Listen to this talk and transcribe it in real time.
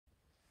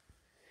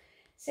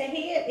So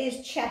here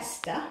is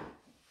Chester.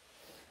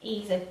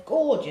 He's a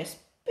gorgeous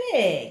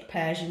big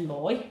Persian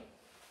boy.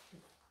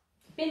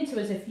 Been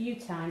to us a few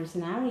times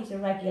now. He's a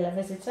regular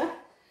visitor,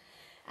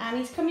 and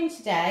he's coming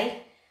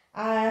today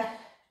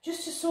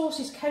just to source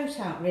his coat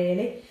out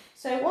really.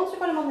 So once we've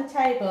got him on the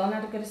table and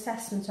had a good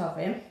assessment of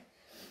him,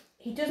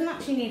 he doesn't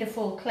actually need a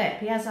full clip.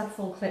 He has had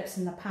full clips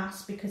in the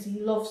past because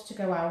he loves to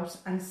go out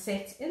and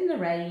sit in the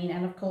rain,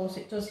 and of course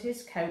it does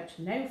his coat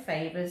no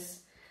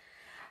favours.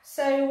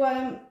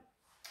 So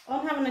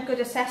on having a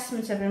good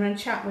assessment of him and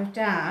chat with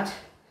Dad,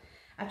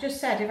 I just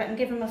said if I can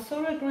give him a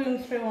thorough groom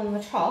through on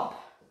the top,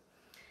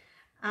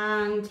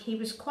 and he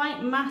was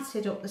quite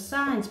matted up the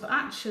sides, but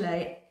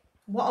actually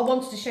what I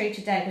wanted to show you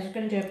today, because I was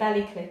going to do a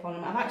belly clip on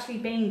him, I've actually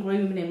been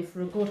grooming him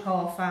for a good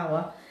half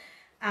hour,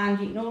 and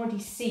you can already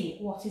see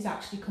what has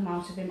actually come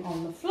out of him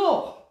on the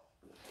floor,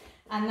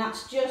 and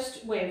that's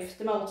just with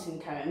the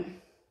molting comb.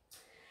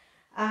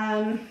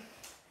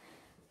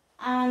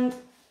 And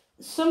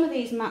some of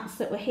these mats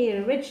that were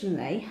here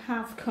originally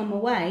have come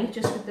away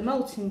just with the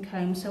molting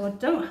comb, so I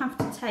don't have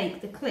to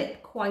take the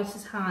clip quite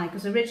as high,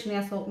 because originally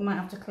I thought we might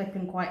have to clip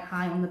him quite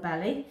high on the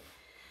belly,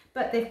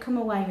 but they've come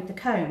away with the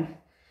comb.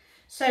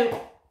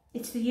 So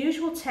it's the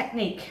usual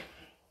technique.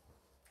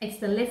 It's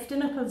the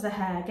lifting up of the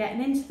hair,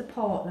 getting into the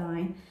part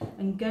line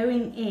and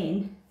going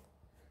in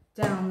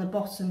down the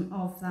bottom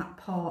of that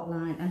part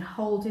line and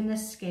holding the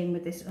skin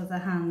with this other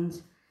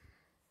hand.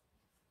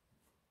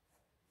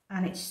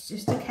 And it's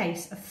just a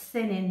case of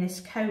thinning this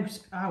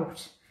coat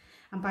out.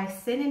 And by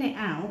thinning it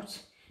out,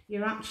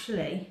 you're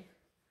actually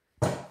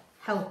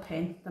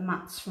helping the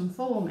mats from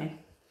forming.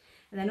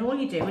 And then all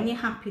you do, when you're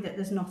happy that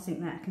there's nothing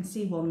there, I can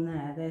see one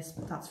there,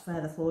 that's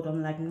further forward on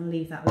the leg, and I'll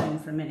leave that alone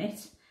for a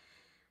minute.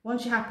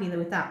 Once you're happy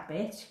with that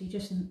bit, you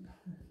just,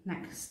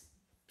 next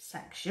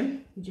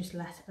section, you just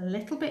let a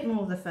little bit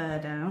more of the fur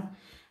down,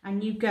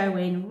 and you go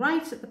in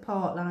right at the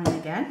part line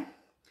again,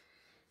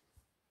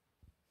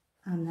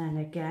 and then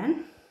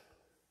again.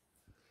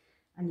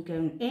 And you're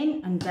going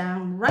in and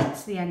down right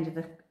to the end of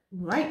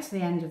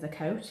the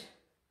coat.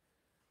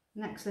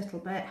 Next little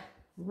bit,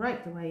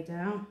 right the way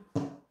down.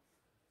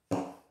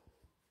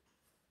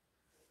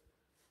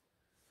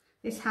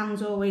 This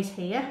hand's always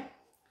here.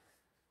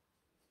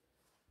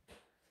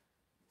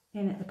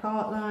 In at the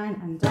part line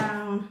and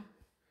down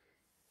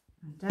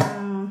and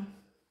down.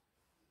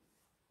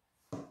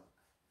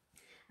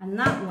 And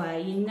that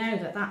way you know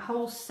that that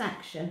whole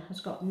section has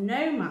got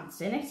no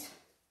mats in it.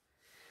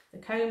 The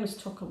comb has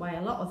took away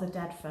a lot of the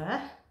dead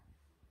fur,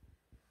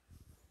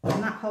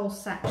 and that whole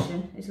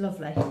section is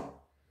lovely.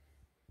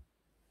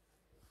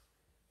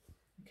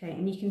 Okay,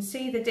 and you can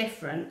see the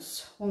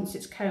difference once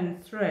it's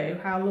combed through,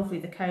 how lovely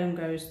the comb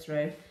goes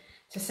through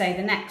to say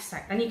the next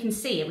section. And you can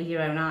see it with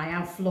your own eye,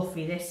 how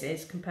fluffy this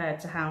is compared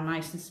to how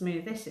nice and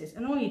smooth this is.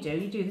 And all you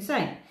do the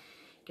same.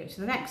 Go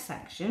to the next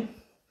section,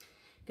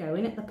 go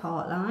in at the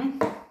part line,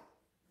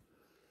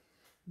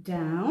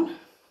 down,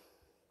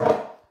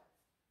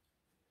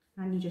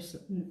 and you just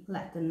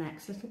let the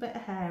next little bit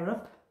of hair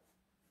up.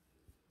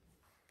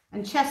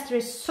 And Chester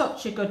is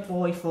such a good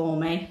boy for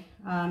me.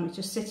 He's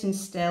just sitting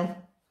still.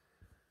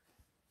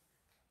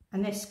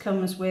 And this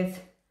comes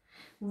with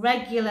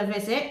regular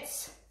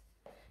visits.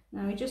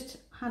 Now he just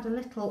had a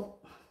little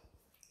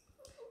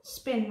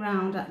spin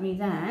round at me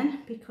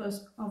then,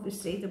 because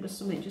obviously there was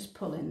something just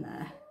pulling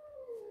there.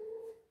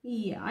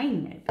 Yeah, I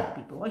know,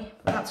 baby boy,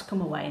 but that's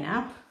come away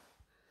now.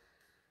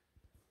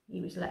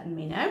 He was letting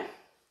me know.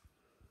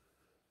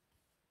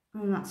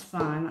 And that's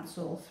fine, that's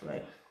all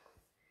through.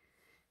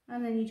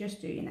 And then you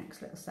just do your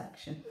next little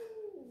section.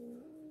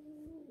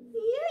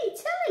 Yeah, you're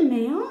telling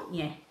me, aren't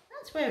you?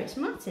 That's where it's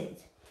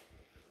matted.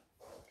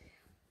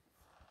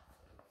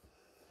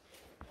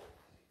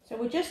 So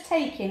we're just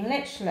taking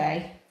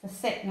literally the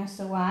thickness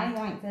away,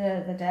 like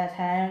the dead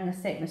hair and the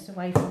thickness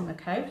away from the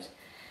coat.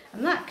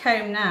 And that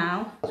comb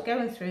now is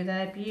going through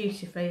there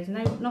beautifully.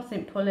 There's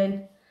nothing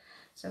pulling.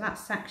 So that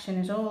section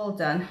is all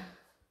done.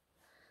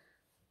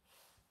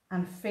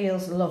 And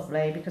feels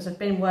lovely, because I've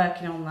been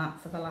working on that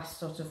for the last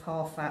sort of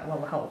half hour, well,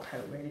 the whole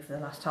coat really, for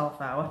the last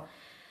half hour.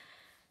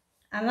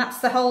 And that's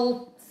the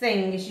whole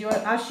thing, is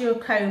as you're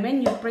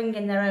combing, you're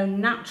bringing their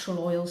own natural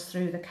oils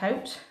through the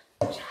coat,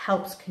 which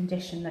helps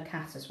condition the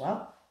cat as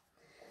well.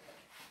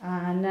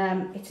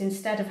 And it's,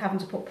 instead of having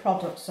to put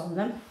products on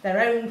them, their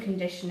own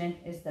conditioning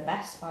is the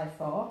best by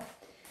far.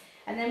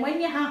 And then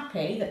when you're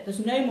happy that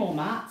there's no more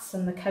mats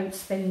and the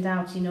coat's thinned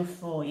out enough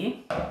for you,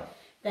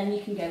 then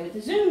you can go with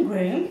the Zoom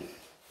Groom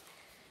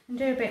and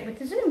do a bit with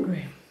the Zoom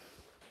Groom.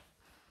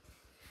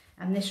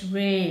 And this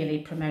really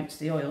promotes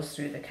the oils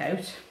through the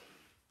coat.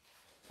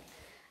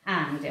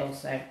 And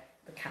also,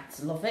 the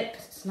cats love it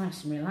because it's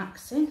nice and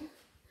relaxing.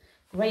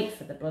 Great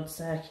for the blood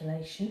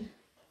circulation.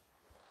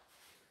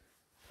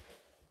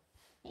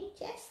 Hey,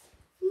 Jess.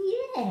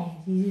 Yeah,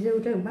 you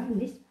don't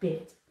mind this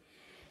bit.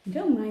 You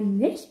don't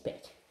mind this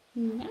bit.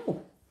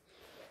 No.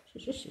 So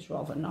this is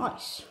rather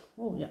nice.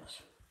 Oh,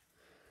 yes.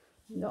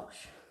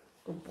 Yes.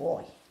 Good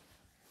boy.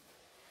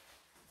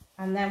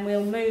 And then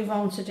we'll move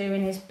on to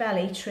doing his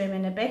belly trim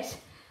in a bit.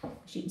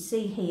 As you can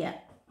see here,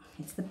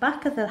 It's the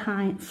back of the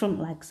front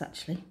legs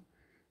actually.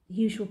 The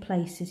usual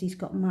places he's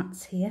got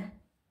mats here.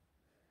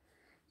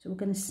 So we're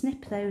going to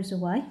snip those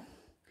away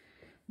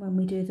when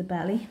we do the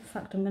belly. In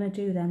fact, I'm going to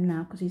do them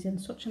now because he's in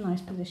such a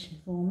nice position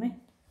for me.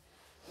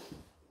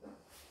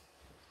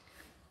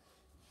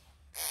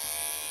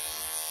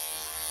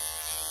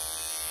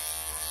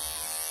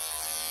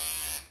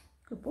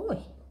 Good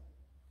boy.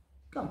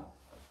 Go on.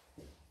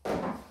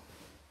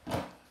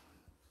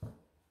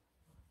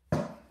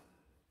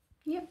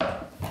 Yep,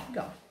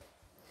 go.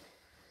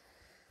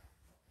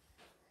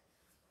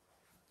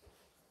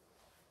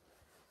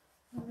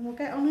 And we'll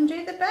get on and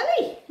do the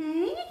belly.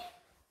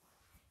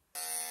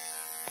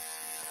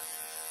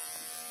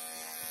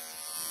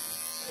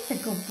 He's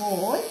a good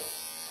boy.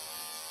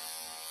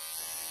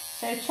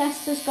 So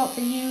Chester's got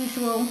the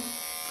usual,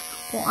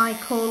 what I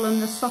call them,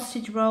 the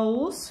sausage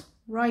rolls,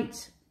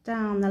 right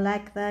down the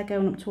leg there,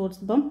 going up towards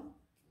the bum.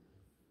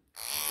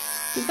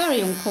 He's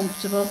very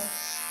uncomfortable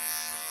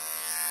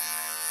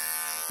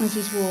as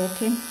he's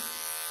walking.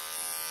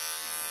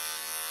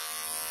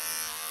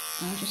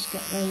 I'll just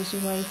get those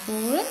away for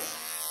him.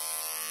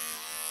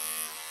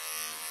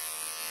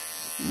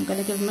 I'm going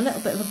to give him a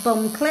little bit of a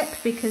bum clip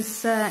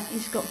because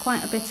he's got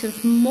quite a bit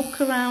of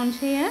muck around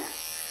here.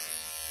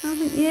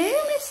 Haven't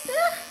you, mister?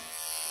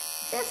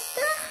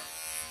 Chester?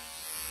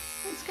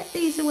 Let's get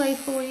these away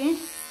for you.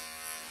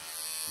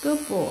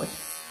 Good boy.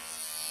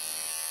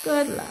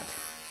 Good lad.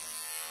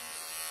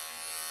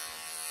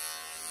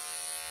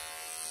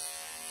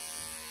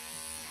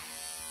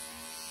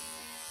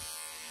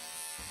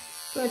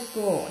 Good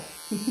boy.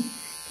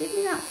 Give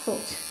me that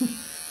foot.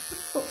 That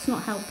foot's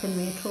not helping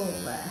me at all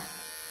there.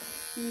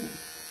 Yeah.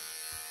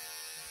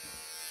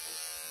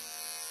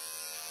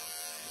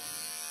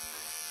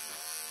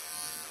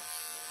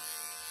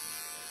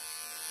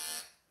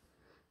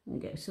 There we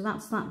go. So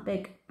that's that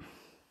big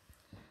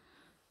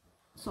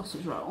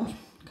sausage roll.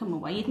 Come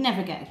away. You'd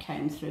never get a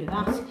comb through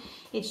that.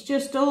 It's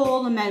just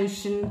all the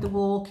motion, the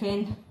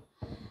walking.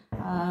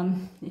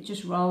 It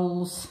just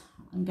rolls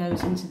and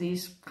goes into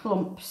these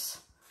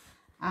clumps.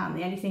 And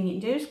the only thing you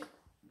can do is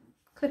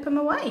clip them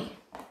away.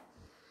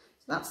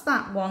 So that's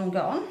that one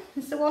gone.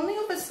 There's the one on the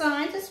other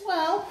side as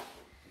well.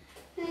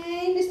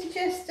 Hey, Mr.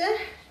 Chester,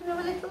 have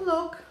a little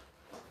look.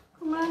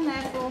 Come around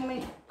there for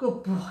me.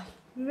 Good boy.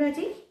 You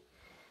ready?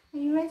 Are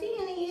you ready?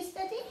 And are you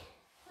steady?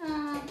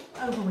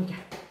 Over we go.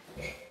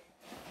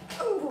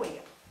 Over we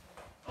go.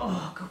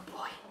 Oh, good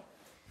boy.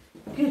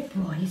 Good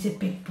boy. He's a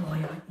big boy,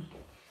 aren't you?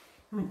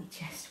 Aren't you,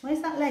 Chester?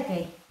 Where's that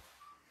leggy?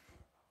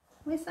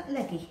 Where's that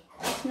leggy?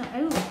 It's not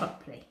over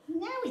properly.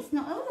 No, it's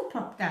not over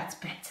properly. That's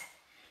better.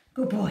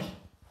 Good boy.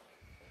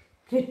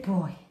 Good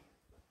boy.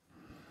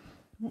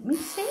 Let me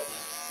see.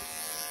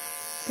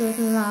 Good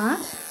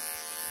lad.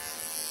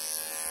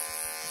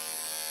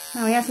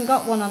 Now he hasn't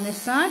got one on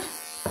this side,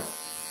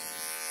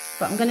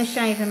 but I'm going to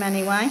shave him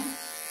anyway.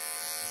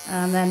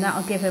 And then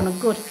that'll give him a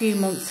good few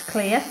months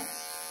clear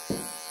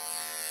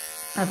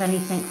of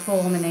anything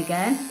forming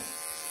again.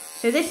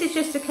 So this is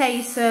just a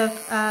case of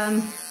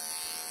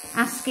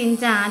asking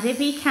Dad if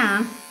he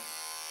can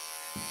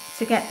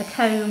to get the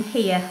comb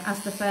here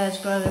as the fur's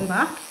growing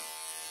back,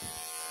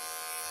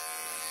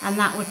 and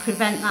that would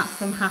prevent that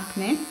from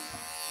happening.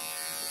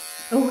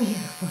 Oh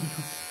yeah,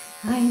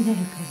 I know,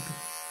 baby.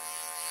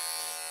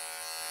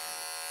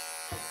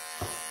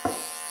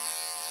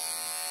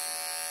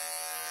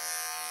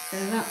 So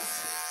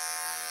that's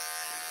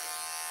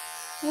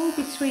all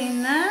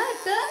between there,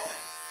 done.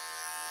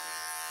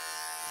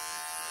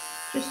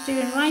 Just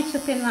doing right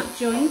up in that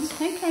joint.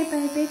 Okay,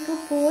 baby,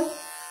 good boy.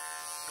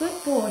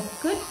 Good boy,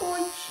 good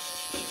boy.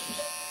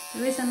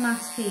 There is a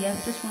mass here.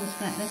 Just want to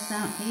get this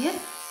out here.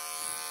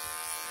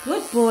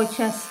 Good boy,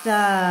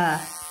 Chester.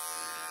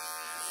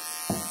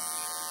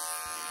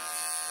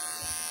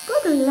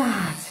 Good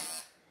lad.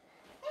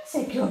 That's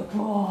a good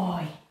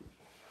boy.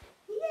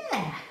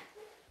 Yeah.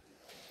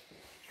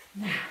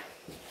 Now,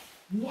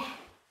 yeah,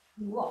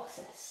 what's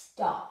a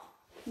star?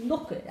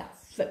 Look at that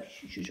face.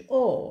 She says,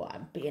 oh,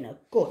 I'm being a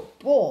good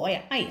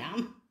boy, I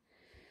am.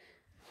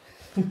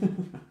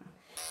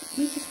 Let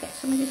me just get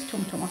some of this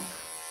tum-tum off.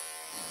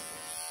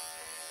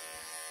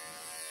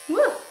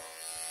 Whoa!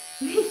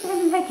 Leave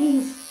them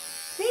leggies.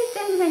 Leave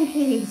them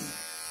leggies.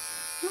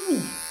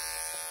 Oh.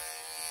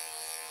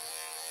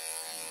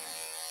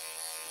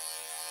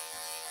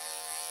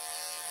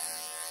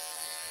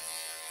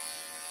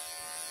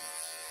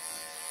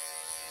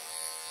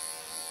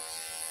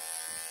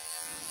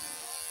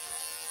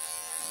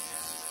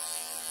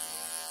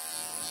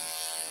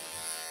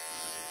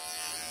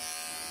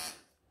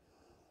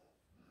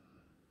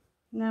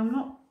 Now I'm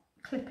not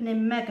clipping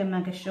him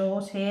mega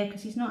short here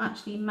because he's not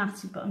actually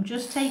matted, but I'm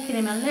just taking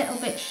him a little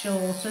bit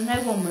shorter.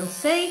 No one will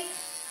see.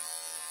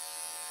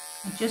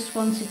 I just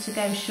wanted to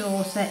go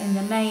shorter in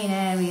the main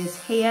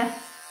areas here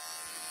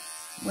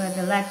where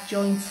the leg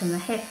joints and the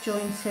hip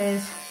joint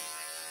is.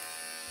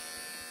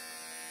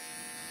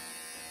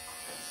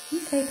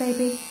 Okay,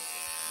 baby.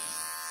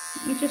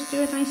 Let me just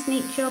do a nice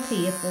neat job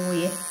here for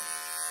you.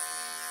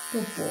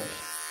 Good boy.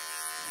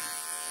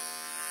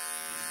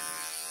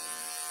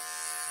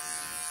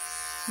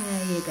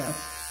 There you go.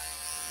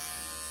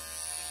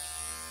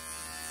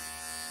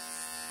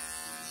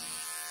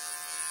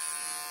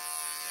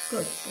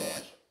 Good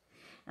boy.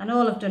 And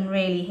all I've done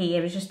really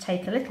here is just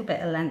take a little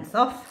bit of length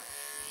off.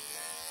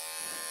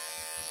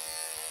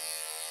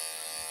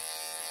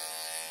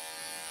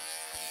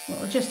 It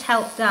will just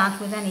help Dad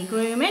with any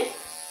grooming.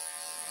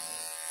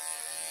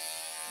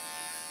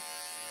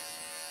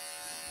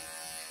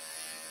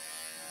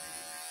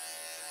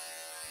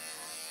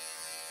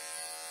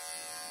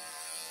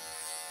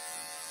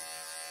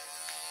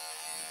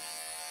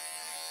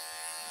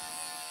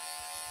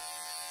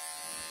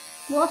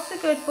 What's a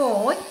good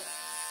boy?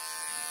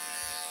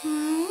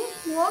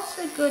 What's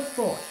a good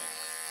boy?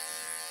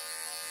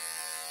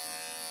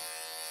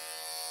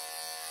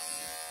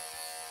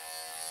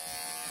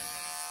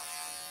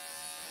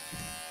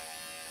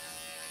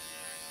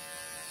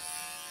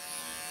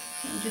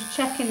 I'm just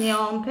checking the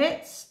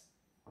armpits.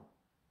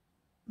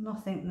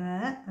 Nothing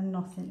there and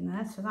nothing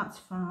there, so that's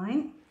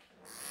fine.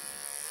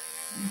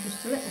 And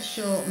just a little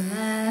shorten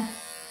there,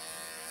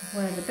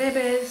 where the bib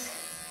is.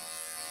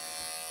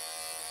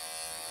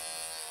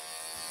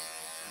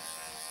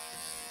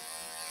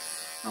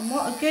 And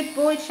what a good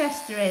boy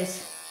Chester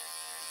is.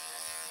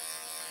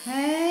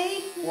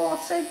 Hey,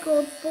 what a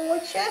good boy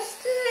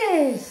Chester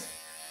is.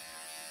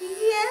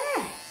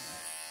 Yes.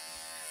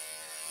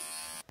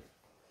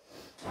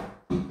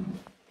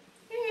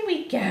 Here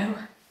we go.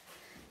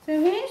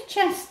 So here's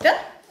Chester,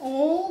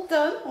 all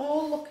done,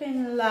 all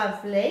looking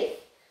lovely.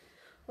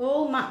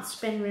 All mat's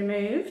been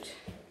removed.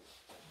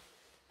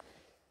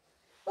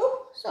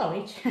 Oh,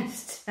 sorry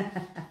Chester.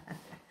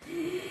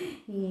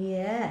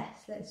 Yes,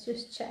 let's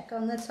just check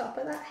on the top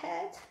of that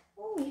head.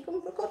 Oh, you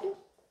come for a cuddle.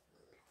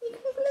 You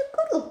come for a little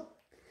cuddle.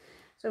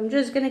 So I'm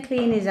just going to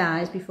clean his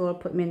eyes before I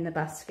put him in the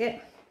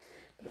basket.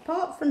 But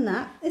apart from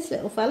that, this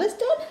little fella's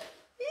done,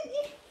 isn't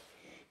he?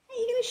 Are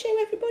you going to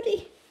show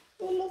everybody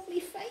your lovely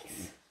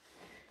face?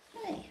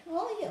 Hey,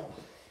 are you?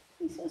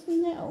 He says,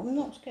 no, I'm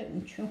not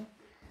going to.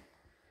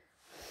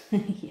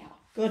 Yeah,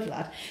 good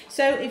lad.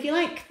 So if you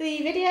like the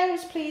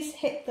videos, please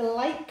hit the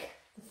like,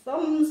 the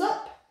thumbs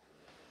up.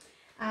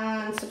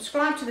 And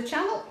subscribe to the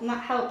channel, and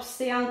that helps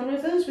the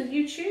algorithms with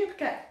YouTube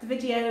get the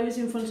videos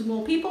in front of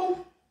more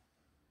people,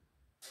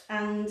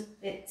 and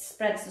it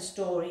spreads the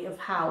story of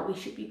how we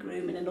should be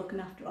grooming and looking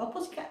after our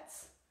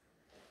pussycats.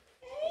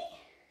 Hey?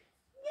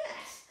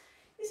 Yes.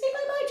 You say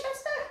bye-bye,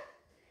 Chester?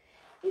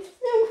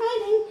 No,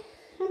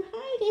 I'm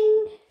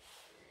hiding.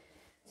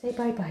 Say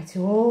bye-bye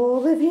to all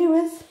the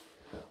viewers,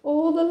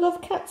 all the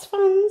Love Cats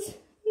fans.